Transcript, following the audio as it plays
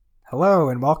Hello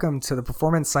and welcome to the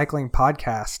Performance Cycling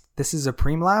Podcast. This is a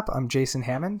Preem Lap. I'm Jason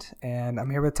Hammond and I'm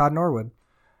here with Todd Norwood.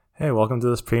 Hey, welcome to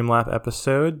this Preem Lap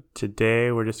episode.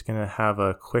 Today we're just going to have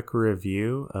a quick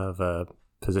review of a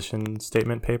position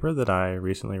statement paper that I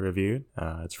recently reviewed.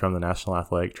 It's from the National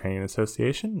Athletic Training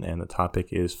Association and the topic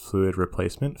is fluid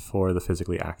replacement for the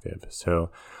physically active.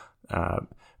 So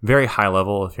very high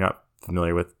level, if you're not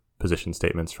familiar with position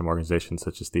statements from organizations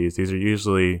such as these are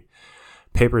usually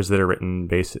papers that are written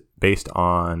based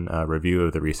on a review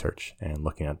of the research and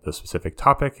looking at the specific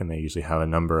topic, and they usually have a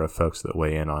number of folks that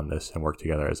weigh in on this and work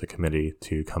together as a committee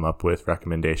to come up with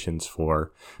recommendations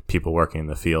for people working in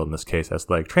the field, in this case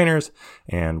athletic trainers,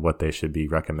 and what they should be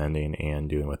recommending and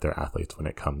doing with their athletes when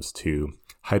it comes to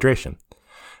hydration.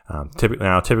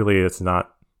 Typically it's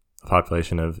not a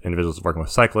population of individuals working with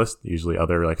cyclists. Usually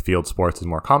other like field sports is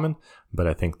more common, but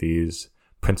I think these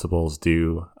principles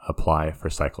do apply for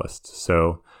cyclists.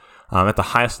 So at the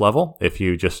highest level, if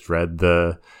you just read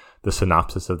the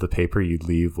synopsis of the paper, you'd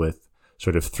leave with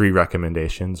sort of three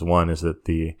recommendations. One is that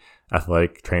the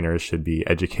athletic trainers should be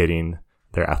educating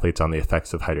their athletes on the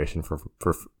effects of hydration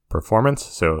for performance.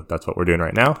 So that's what we're doing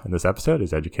right now in this episode,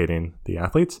 is educating the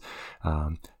athletes.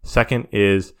 Second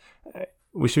is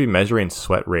we should be measuring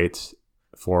sweat rates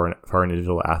for an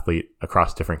individual athlete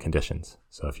across different conditions.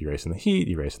 So if you race in the heat,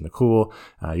 you race in the cool,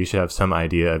 you should have some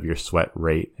idea of your sweat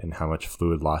rate and how much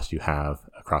fluid loss you have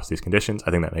across these conditions.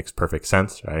 I think that makes perfect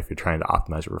sense, right? If you're trying to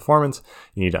optimize your performance,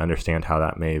 you need to understand how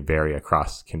that may vary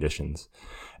across conditions.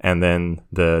 And then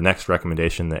the next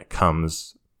recommendation that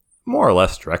comes more or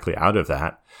less directly out of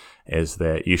that is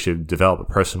that you should develop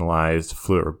a personalized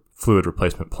fluid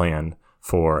replacement plan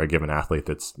for a given athlete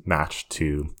that's matched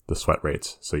to the sweat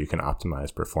rates so you can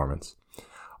optimize performance.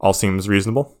 All seems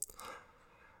reasonable.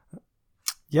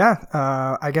 Yeah,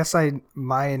 I guess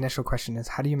my initial question is,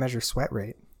 how do you measure sweat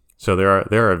rate? So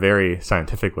there are very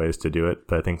scientific ways to do it,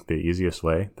 but I think the easiest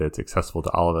way that's accessible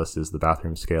to all of us is the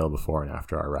bathroom scale before and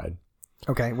after our ride.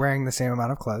 Okay, wearing the same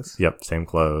amount of clothes. Yep, same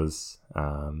clothes.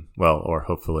 Or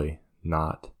hopefully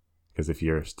not, because if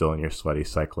you're still in your sweaty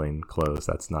cycling clothes,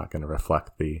 that's not going to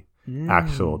reflect the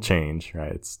actual change,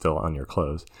 right? It's still on your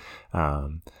clothes.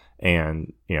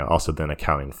 And also then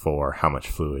accounting for how much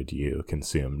fluid you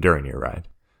consume during your ride.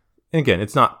 And again,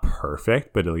 it's not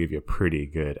perfect, but it'll give you a pretty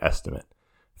good estimate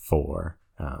for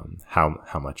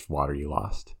how much water you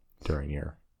lost during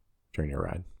your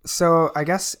ride. So I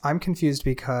guess I'm confused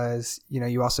because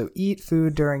you also eat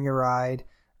food during your ride.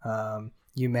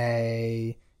 You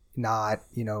may not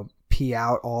pee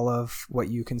out all of what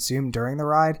you consume during the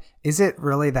ride. Is it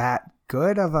really that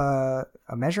good of a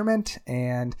measurement?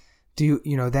 And do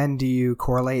you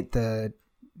correlate the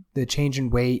change in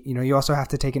weight? You also have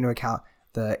to take into account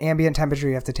the ambient temperature.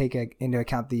 You have to take into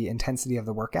account the intensity of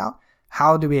the workout.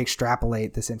 How do we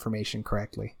extrapolate this information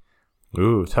correctly?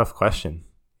 Ooh, tough question.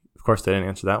 Of course, they didn't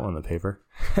answer that one in the paper.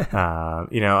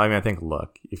 I think,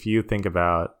 look, if you think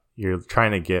about, you're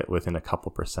trying to get within a couple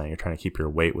percent, you're trying to keep your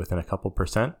weight within a couple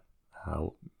percent.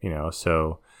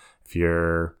 So if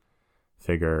you're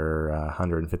figure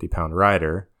 150 pound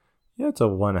rider, it's a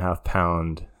 1.5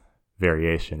 pound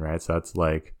variation, right? So that's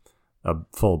like a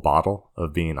full bottle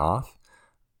of being off.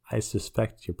 I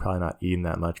suspect you're probably not eating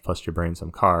that much, plus you're burning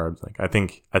some carbs. Like I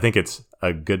think it's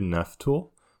a good enough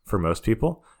tool for most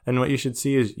people. And what you should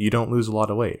see is you don't lose a lot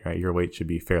of weight, right? Your weight should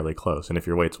be fairly close. And if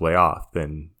your weight's way off,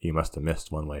 then you must have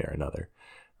missed one way or another.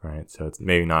 Right, so it's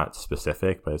maybe not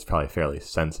specific, but it's probably fairly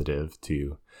sensitive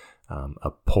to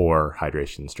a poor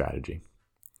hydration strategy.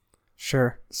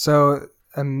 Sure. So,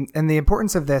 and the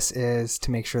importance of this is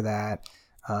to make sure that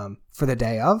for the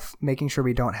day of, making sure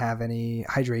we don't have any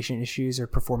hydration issues or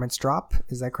performance drop.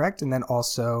 Is that correct? And then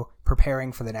also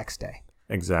preparing for the next day.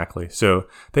 Exactly. So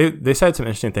they said some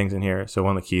interesting things in here. So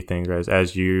one of the key things, right, is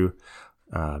as you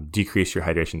decrease your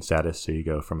hydration status, so you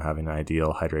go from having an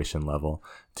ideal hydration level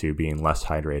to being less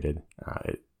hydrated,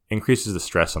 it increases the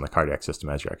stress on the cardiac system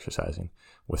as you're exercising.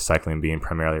 With cycling being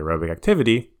primarily aerobic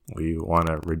activity, we want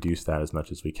to reduce that as much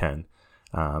as we can.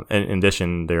 And in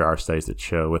addition, there are studies that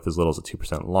show with as little as a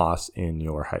 2% loss in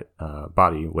your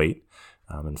body weight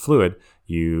and fluid,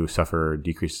 you suffer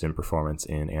decreases in performance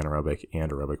in anaerobic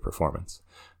and aerobic performance.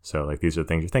 So like these are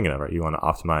things you're thinking of, right? You want to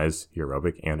optimize your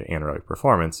aerobic and anaerobic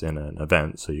performance in an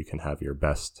event so you can have your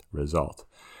best result.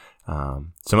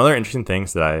 Some other interesting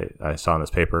things that I saw in this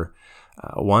paper.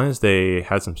 One is they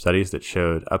had some studies that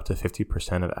showed up to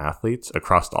 50% of athletes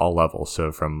across all levels.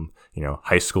 So from,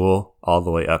 high school all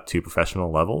the way up to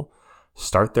professional level,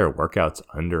 start their workouts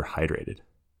underhydrated.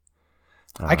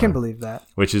 I can believe that.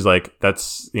 Which is like,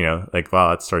 that's, wow,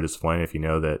 that's sort of disappointing if you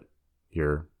know that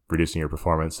your reducing your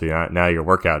performance. So now your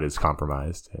workout is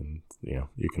compromised, and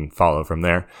you can follow from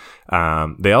there.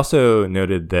 They also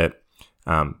noted that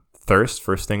thirst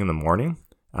first thing in the morning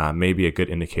may be a good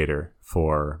indicator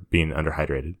for being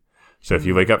underhydrated. So if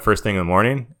you wake up first thing in the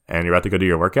morning and you're about to go do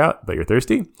your workout, but you're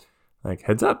thirsty, like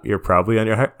heads up, you're probably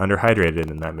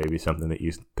underhydrated, and that may be something that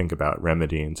you think about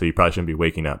remedying. So you probably shouldn't be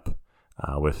waking up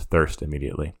with thirst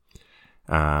immediately.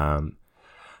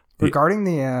 Regarding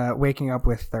the waking up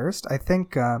with thirst, I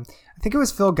think it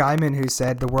was Phil Gaiman who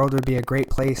said the world would be a great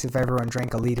place if everyone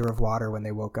drank a liter of water when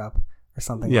they woke up, or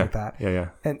something like that. Yeah.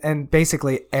 And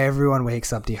basically everyone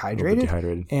wakes up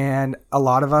dehydrated. And a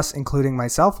lot of us, including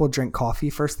myself, will drink coffee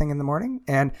first thing in the morning.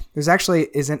 And there's actually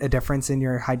isn't a difference in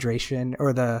your hydration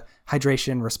or the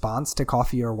hydration response to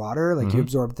coffee or water. Like you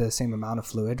absorb the same amount of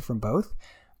fluid from both.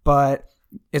 But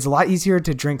it's a lot easier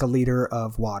to drink a liter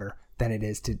of water than it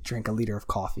is to drink a liter of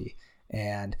coffee.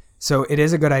 And so it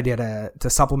is a good idea to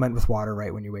supplement with water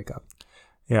right when you wake up.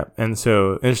 Yeah. And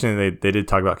so interestingly, they did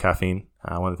talk about caffeine.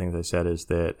 One of the things they said is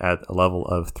that at a level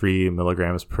of 3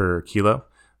 milligrams per kilo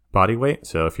body weight.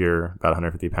 So if you're about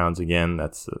 150 pounds, again,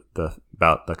 that's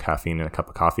about the caffeine in a cup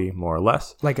of coffee, more or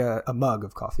less. Like a mug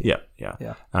of coffee.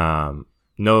 Yeah.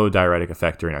 No diuretic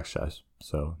effect during exercise.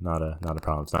 So not a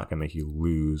problem. It's not going to make you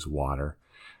lose water.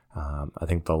 I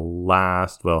think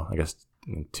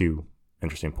two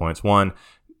interesting points. One,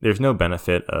 there's no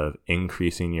benefit of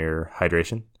increasing your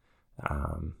hydration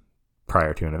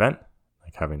prior to an event,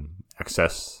 like having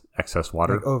excess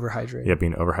water. Like overhydrated. Yeah,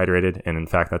 being overhydrated. And in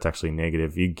fact, that's actually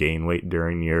negative. If you gain weight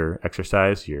during your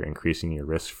exercise, you're increasing your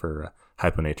risk for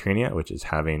hyponatremia, which is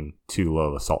having too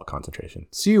low a salt concentration.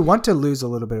 So you want to lose a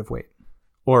little bit of weight.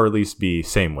 Or at least be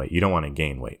same weight. You don't want to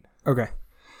gain weight. Okay.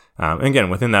 And again,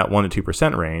 within that 1% to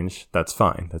 2% range, that's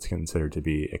fine. That's considered to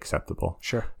be acceptable.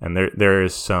 Sure. And there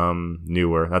is some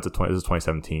newer, this is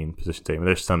 2017 position statement.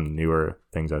 There's some newer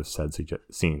things I've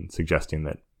seen suggesting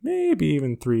that maybe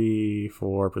even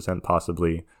 3-4%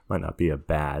 possibly might not be a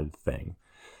bad thing.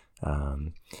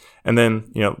 And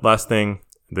then, last thing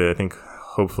that I think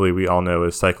hopefully we all know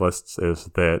as cyclists is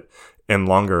that in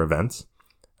longer events,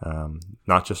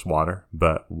 not just water,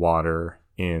 but water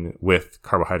with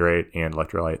carbohydrate and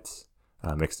electrolytes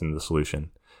mixed into the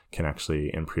solution can actually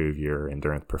improve your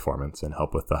endurance performance and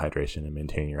help with the hydration and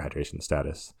maintain your hydration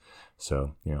status.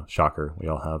 So, shocker, we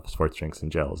all have sports drinks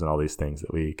and gels and all these things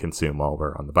that we consume while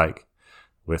we're on the bike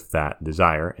with that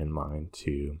desire in mind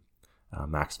to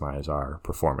maximize our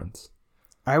performance.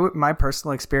 My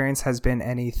personal experience has been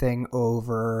anything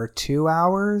over 2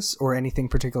 hours or anything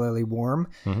particularly warm.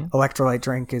 Electrolyte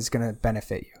drink is going to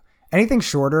benefit you. Anything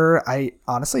shorter, I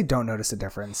honestly don't notice a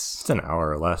difference. It's an hour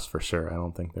or less for sure. I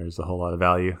don't think there's a whole lot of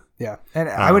value. Yeah. And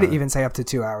I would even say up to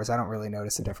 2 hours. I don't really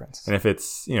notice a difference. And if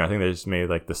it's, I think there's maybe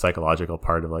like the psychological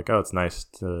part of like, oh, it's nice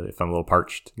to, if I'm a little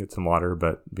parched, get some water.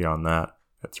 But beyond that,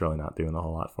 it's really not doing a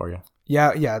whole lot for you.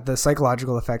 Yeah. The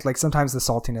psychological effect, like sometimes the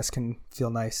saltiness can feel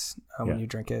nice when you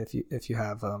drink it. If you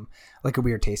have like a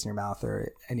weird taste in your mouth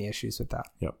or any issues with that.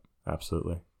 Yep,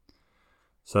 absolutely.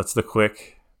 So that's the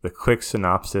quick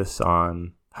synopsis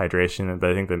on hydration.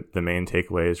 But I think the main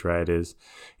takeaways, right, is,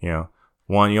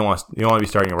 one, you don't want to be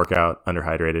starting your workout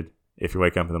underhydrated. If you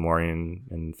wake up in the morning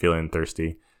and feeling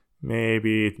thirsty,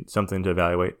 maybe something to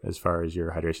evaluate as far as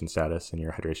your hydration status and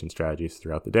your hydration strategies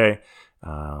throughout the day.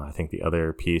 I think the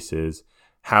other piece is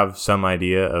have some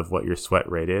idea of what your sweat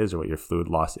rate is or what your fluid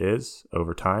loss is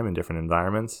over time in different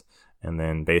environments. And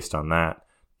then based on that,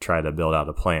 try to build out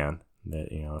a plan that,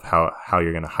 of how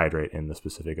you're going to hydrate in the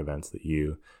specific events that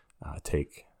you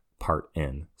take part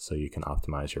in, so you can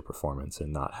optimize your performance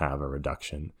and not have a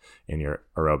reduction in your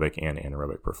aerobic and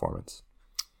anaerobic performance.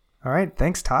 All right.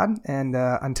 Thanks, Todd. And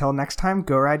until next time,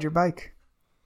 go ride your bike.